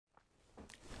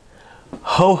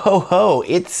Ho ho ho,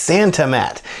 it's Santa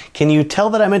Matt. Can you tell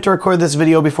that I meant to record this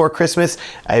video before Christmas?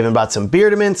 I even bought some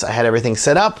Beardaments, I had everything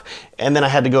set up, and then I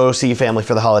had to go see family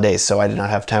for the holidays, so I did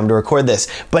not have time to record this.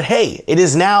 But hey, it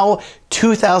is now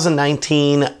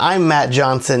 2019, I'm Matt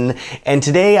Johnson, and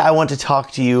today I want to talk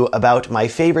to you about my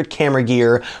favorite camera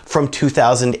gear from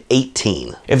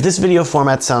 2018. If this video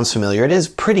format sounds familiar, it is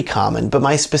pretty common, but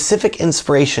my specific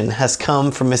inspiration has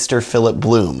come from Mr. Philip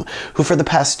Bloom, who for the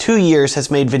past 2 years has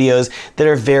made videos that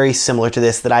are very similar to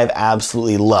this that I've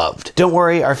absolutely loved. Don't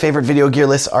worry, our favorite video gear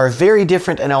lists are very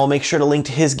different, and I will make sure to link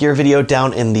to his gear video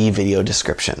down in the video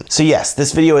description. So yes,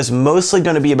 this video is mostly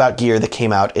going to be about gear that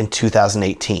came out in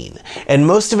 2018. And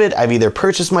most of it I've either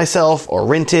purchased myself or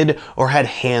rented or had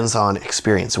hands-on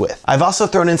experience with. I've also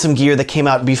thrown in some gear that came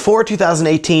out before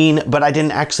 2018, but I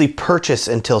didn't actually purchase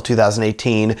until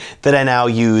 2018 that I now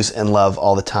use and love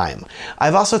all the time.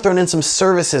 I've also thrown in some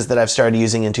services that I've started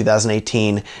using in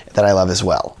 2018 that I love as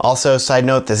well. Also, side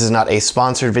note, this is not a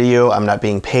sponsored video. I'm not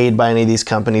being paid by any of these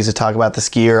companies to talk about this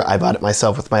gear. I bought it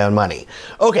myself with my own money.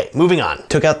 Okay, moving on.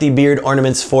 Took out the beard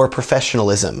ornaments for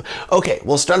professionalism. Okay,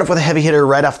 we'll start off with a heavy hitter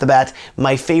right off the bat.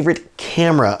 My favorite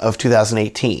camera of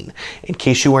 2018. In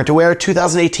case you weren't aware,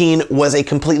 2018 was a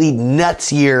completely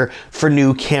nuts year for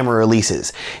new camera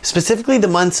releases. Specifically, the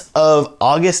months of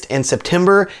August and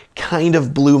September kind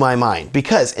of blew my mind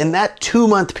because in that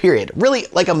 2-month period, really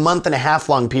like a month and a half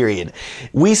long period,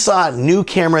 we saw new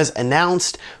cameras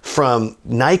announced from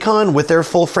Nikon with their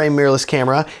full frame mirrorless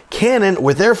camera, Canon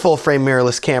with their full frame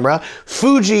mirrorless camera,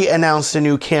 Fuji announced a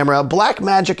new camera,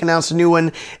 Blackmagic announced a new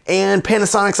one, and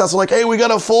Panasonic's also like, hey, we got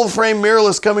a full frame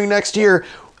mirrorless coming next year.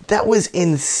 That was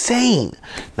insane.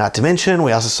 Not to mention,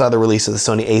 we also saw the release of the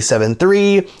Sony a7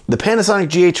 III, the Panasonic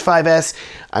GH5S.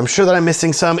 I'm sure that I'm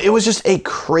missing some. It was just a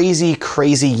crazy,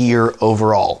 crazy year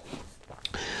overall.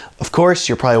 Of course,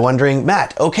 you're probably wondering,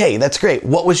 Matt, okay, that's great.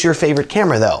 What was your favorite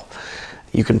camera though?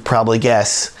 You can probably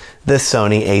guess. The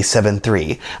Sony a7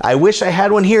 III. I wish I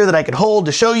had one here that I could hold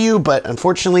to show you, but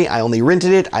unfortunately I only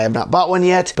rented it. I have not bought one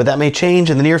yet, but that may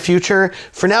change in the near future.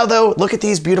 For now though, look at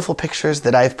these beautiful pictures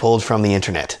that I've pulled from the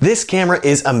internet. This camera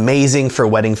is amazing for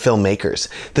wedding filmmakers.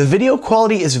 The video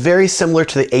quality is very similar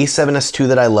to the a7S II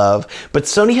that I love, but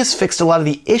Sony has fixed a lot of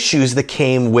the issues that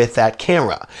came with that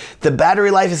camera. The battery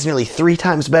life is nearly 3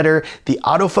 times better, the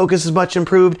autofocus is much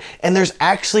improved, and there's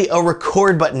actually a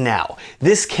record button now.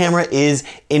 This camera is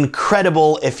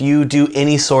incredible if you do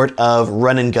any sort of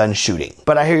run and gun shooting.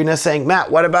 But I hear you now saying, Matt,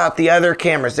 what about the other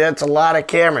cameras? That's a lot of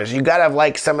cameras. You gotta have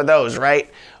like some of those, right?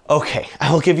 Okay,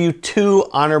 I will give you 2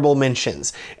 honorable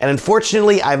mentions. And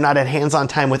unfortunately, I've not had hands-on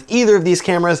time with either of these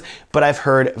cameras, but I've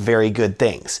heard very good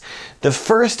things. The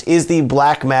first is the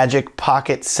Blackmagic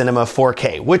Pocket Cinema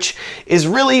 4K, which is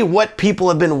really what people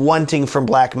have been wanting from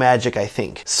Blackmagic, I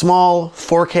think. Small,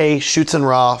 4K shoots in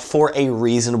RAW for a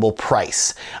reasonable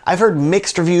price. I've heard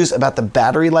mixed reviews about the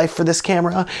battery life for this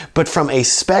camera, but from a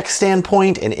spec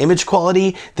standpoint and image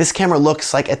quality, this camera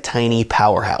looks like a tiny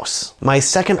powerhouse. My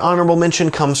second honorable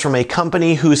mention comes from a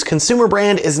company whose consumer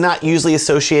brand is not usually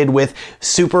associated with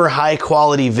super high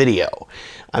quality video.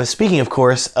 I'm speaking, of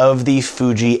course, of the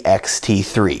Fuji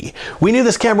X-T3. We knew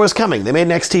this camera was coming. They made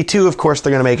an X-T2, of course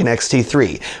they're gonna make an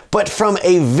X-T3. But from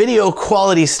a video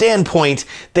quality standpoint,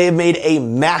 they have made a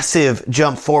massive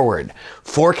jump forward.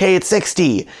 4K at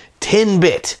 60,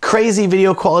 10-bit, crazy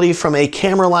video quality from a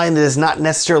camera line that is not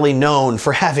necessarily known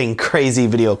for having crazy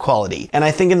video quality. And I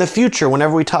think in the future,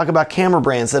 whenever we talk about camera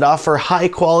brands that offer high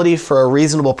quality for a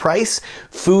reasonable price,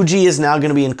 Fuji is now going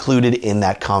to be included in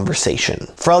that conversation.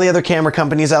 For all the other camera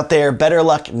companies out there, better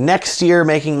luck next year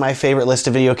making my favorite list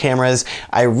of video cameras.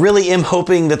 I really am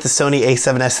hoping that the Sony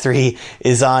a7S III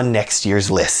is on next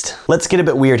year's list. Let's get a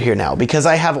bit weird here now, because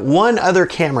I have one other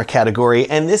camera category,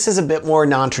 and this is a bit more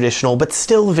non-traditional, but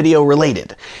still video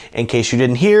related. In case you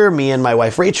didn't hear, me and my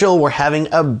wife Rachel were having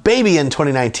a baby in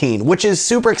 2019, which is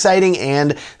super exciting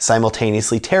and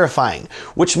simultaneously terrifying,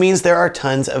 which means there are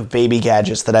tons of baby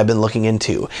gadgets that I've been looking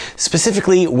into,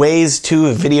 specifically ways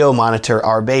to video monitor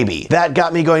our baby. That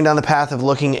got me going down the path of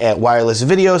looking at wireless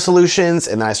video solutions,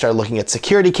 and then I started looking at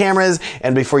security cameras,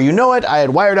 and before you know it, I had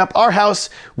wired up our house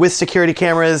with security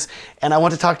cameras, and I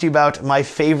want to talk to you about my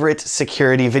favorite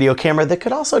security video camera that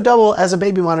could also double as a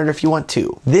baby monitor if you want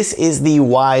to. This is the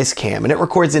Wyze Cam, and it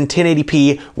records in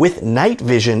 1080p with night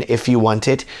vision if you want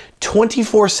it,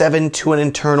 24/7 to an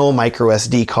internal micro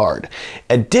SD card.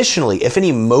 Additionally, if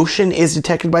any motion is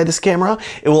detected by this camera,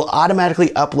 it will automatically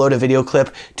upload a video clip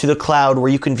to the cloud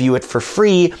where you can view it for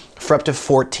free for up to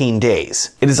 14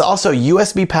 days. It is also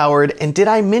USB powered, and did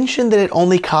I mention that it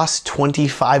only costs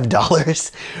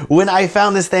 $25? When I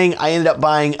found this thing, I ended up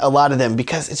buying a lot of them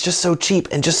because it's just so cheap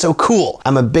and just so cool.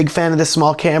 I'm a big fan of this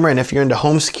small camera, and if you're into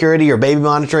home security or baby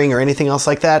monitoring or anything else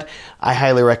like that, I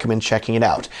highly recommend checking it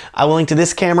out. I will link to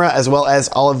this camera as well as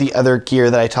all of the other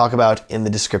gear that I talk about in the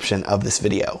description of this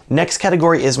video. Next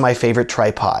category is my favorite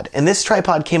tripod, and this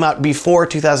tripod came out before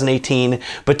 2018,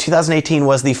 but 2018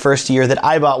 was the first year that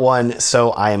I bought one,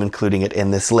 so I am including it in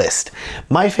this list.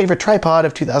 My favorite tripod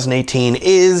of 2018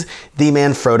 is the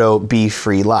Manfrotto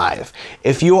Be-Free Live.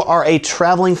 If you are a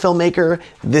traveling filmmaker,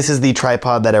 this is the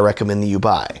tripod that I recommend that you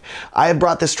buy. I have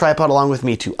brought this tripod along with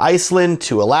me to Iceland,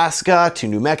 to Alaska, to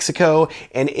New Mexico,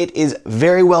 and it is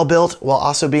very well built while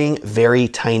also being very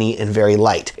tiny and very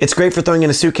light. It's great for throwing in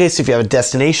a suitcase if you have a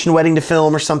destination wedding to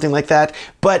film or something like that,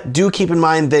 but do keep in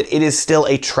mind that it is still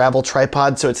a travel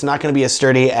tripod, so it's not going to be as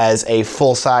sturdy as a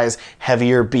full-size,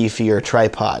 heavier, beefier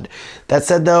tripod. That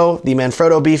said though, the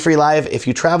Manfrotto Be-Free Live, if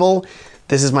you travel,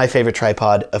 this is my favorite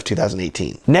tripod of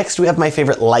 2018. Next, we have my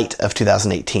favorite light of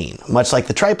 2018. Much like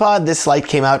the tripod, this light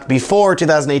came out before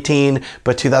 2018,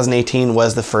 but 2018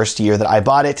 was the first year that I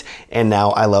bought it, and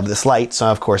now I love this light, so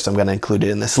of course I'm gonna include it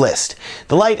in this list.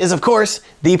 The light is, of course,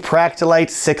 the Practilite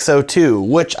 602,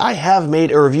 which I have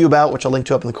made a review about, which I'll link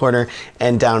to up in the corner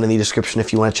and down in the description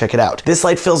if you wanna check it out. This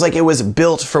light feels like it was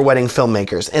built for wedding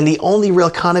filmmakers, and the only real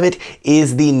con of it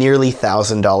is the nearly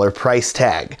 $1,000 price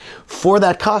tag. For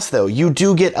that cost though, you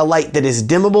do get a light that is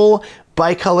dimmable,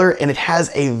 bicolor, and it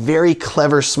has a very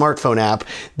clever smartphone app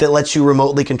that lets you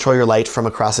remotely control your light from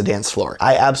across a dance floor.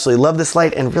 I absolutely love this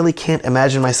light and really can't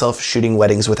imagine myself shooting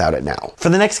weddings without it now. For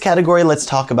the next category, let's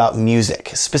talk about music,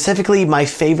 specifically my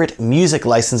favorite music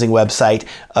licensing website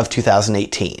of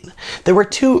 2018. There were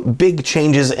two big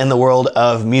changes in the world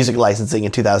of music licensing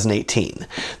in 2018.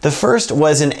 The first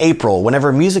was in April,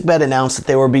 whenever MusicBed announced that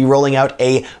they would be rolling out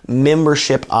a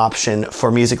membership option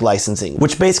for music licensing,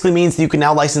 which basically means that you can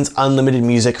now license unlimited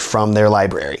music from their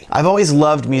library. I've always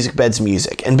loved MusicBed's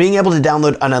music, and being able to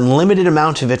download an unlimited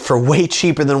amount of it for way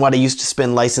cheaper than what I used to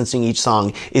spend licensing each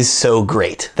song is so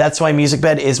great. That's why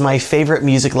MusicBed is my favorite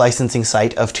music licensing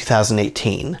site of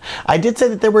 2018. I did say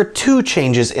that there were two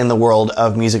changes in the world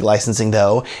of music licensing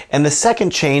though, and the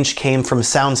second change came from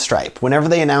Soundstripe whenever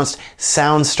they announced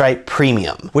Soundstripe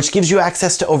Premium, which gives you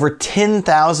access to over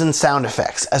 10,000 sound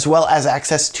effects, as well as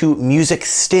access to music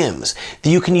stems that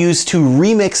you can use to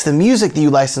remix the music that you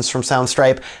license from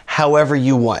Soundstripe however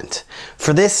you want.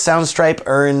 For this, Soundstripe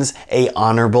earns a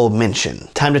honorable mention.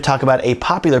 Time to talk about a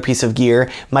popular piece of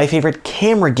gear, my favorite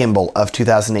camera gimbal of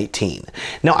 2018.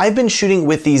 Now, I've been shooting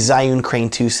with the Zhiyun Crane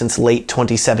 2 since late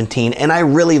 2017, and I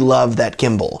really love that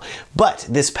gimbal. But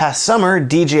this past summer,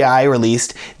 DJI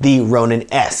released the Ronin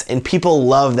S, and people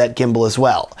love that gimbal as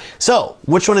well. So,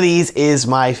 which one of these is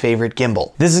my favorite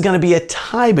gimbal? This is going to be a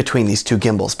tie between these two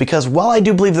gimbals, because while I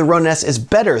do believe the Ronin S is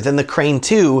better than the Crane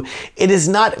 2, it is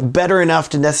not better enough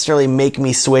to necessarily make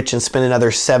me switch and spend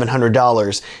another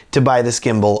 $700 to buy this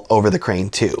gimbal over the Crane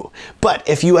 2. But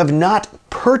if you have not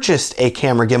purchased a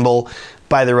camera gimbal,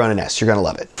 buy the Ronin S, you're gonna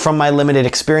love it. From my limited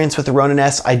experience with the Ronin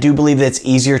S, I do believe that it's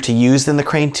easier to use than the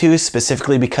Crane 2,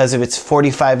 specifically because of its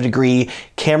 45-degree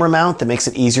camera mount that makes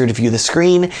it easier to view the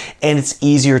screen, and it's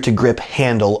easier to grip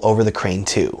handle over the Crane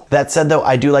 2. That said though,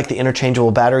 I do like the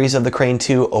interchangeable batteries of the Crane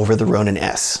 2 over the Ronin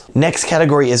S. Next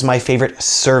category is my favorite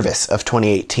service of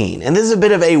 2018. And this is a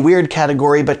bit of a weird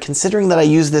category, but considering that I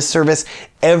use this service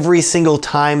every single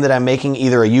time that I'm making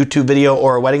either a YouTube video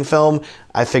or a wedding film,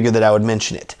 I figured that I would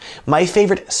mention it. My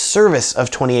favorite service of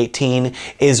 2018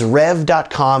 is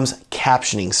Rev.com's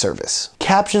captioning service.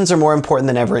 Captions are more important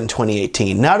than ever in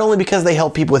 2018, not only because they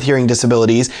help people with hearing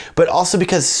disabilities, but also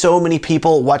because so many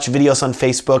people watch videos on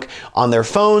Facebook on their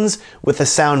phones with the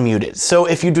sound muted. So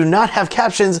if you do not have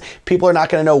captions, people are not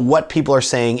going to know what people are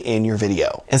saying in your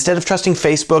video. Instead of trusting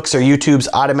Facebook's or YouTube's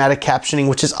automatic captioning,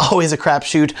 which is always a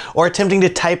crapshoot, or attempting to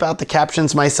type out the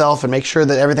captions myself and make sure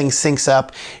that everything syncs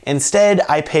up, instead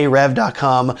I pay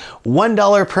Rev.com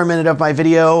 $1 per minute of my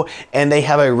video, and they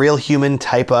have a real human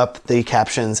type up the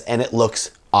captions, and it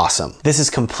looks awesome. This is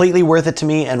completely worth it to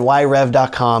me, and why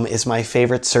Rev.com is my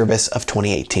favorite service of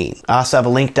 2018. I also have a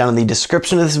link down in the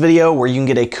description of this video where you can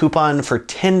get a coupon for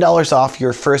 $10 off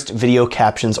your first video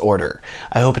captions order.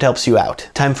 I hope it helps you out.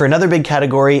 Time for another big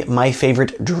category, my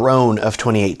favorite drone of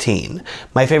 2018.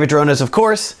 My favorite drone is, of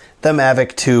course, the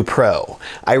Mavic 2 Pro.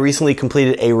 I recently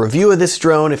completed a review of this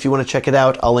drone. If you want to check it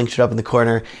out, I'll link it up in the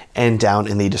corner and down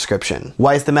in the description.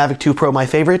 Why is the Mavic 2 Pro my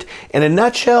favorite? In a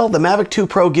nutshell, the Mavic 2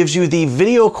 Pro gives you the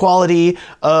video quality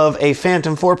of a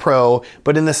Phantom 4 Pro,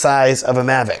 but in the size of a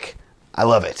Mavic. I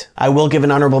love it. I will give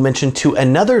an honorable mention to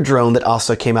another drone that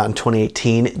also came out in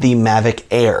 2018, the Mavic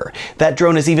Air. That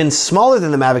drone is even smaller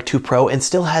than the Mavic 2 Pro and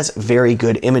still has very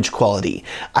good image quality.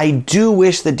 I do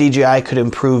wish that DJI could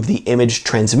improve the image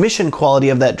transmission quality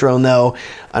of that drone though.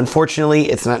 Unfortunately,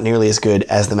 it's not nearly as good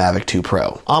as the Mavic 2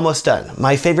 Pro. Almost done.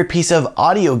 My favorite piece of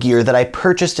audio gear that I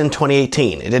purchased in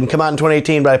 2018, it didn't come out in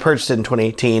 2018, but I purchased it in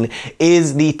 2018,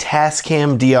 is the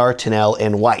Tascam DR10L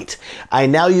in white. I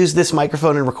now use this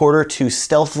microphone and recorder to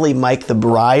stealthily mic the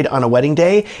bride on a wedding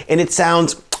day, and it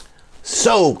sounds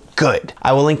so good.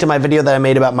 I will link to my video that I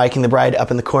made about miking the bride up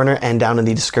in the corner and down in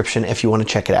the description if you want to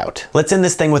check it out. Let's end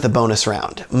this thing with a bonus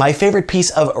round. My favorite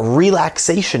piece of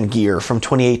relaxation gear from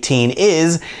 2018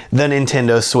 is the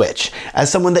Nintendo Switch.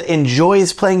 As someone that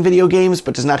enjoys playing video games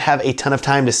but does not have a ton of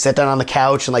time to sit down on the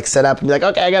couch and like set up and be like,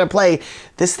 okay, I gotta play.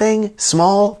 This thing,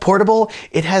 small, portable,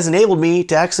 it has enabled me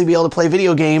to actually be able to play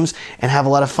video games and have a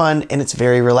lot of fun, and it's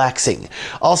very relaxing.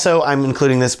 Also, I'm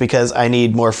including this because I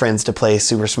need more friends to play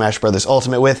Super Smash Bros.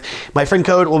 Ultimate with. My friend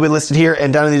code will be listed here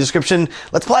and down in the description.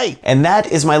 Let's play! And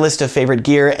that is my list of favorite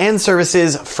gear and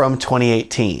services from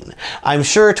 2018. I'm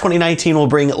sure 2019 will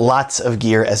bring lots of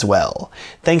gear as well.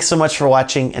 Thanks so much for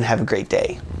watching and have a great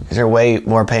day. These are way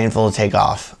more painful to take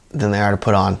off than they are to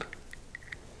put on.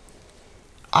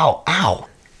 Ow, ow.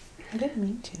 I didn't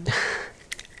mean to.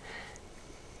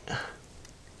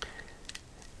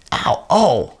 Ow,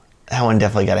 oh. That one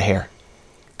definitely got a hair.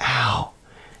 Ow.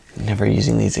 Never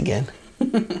using these again.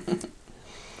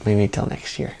 Maybe till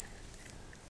next year.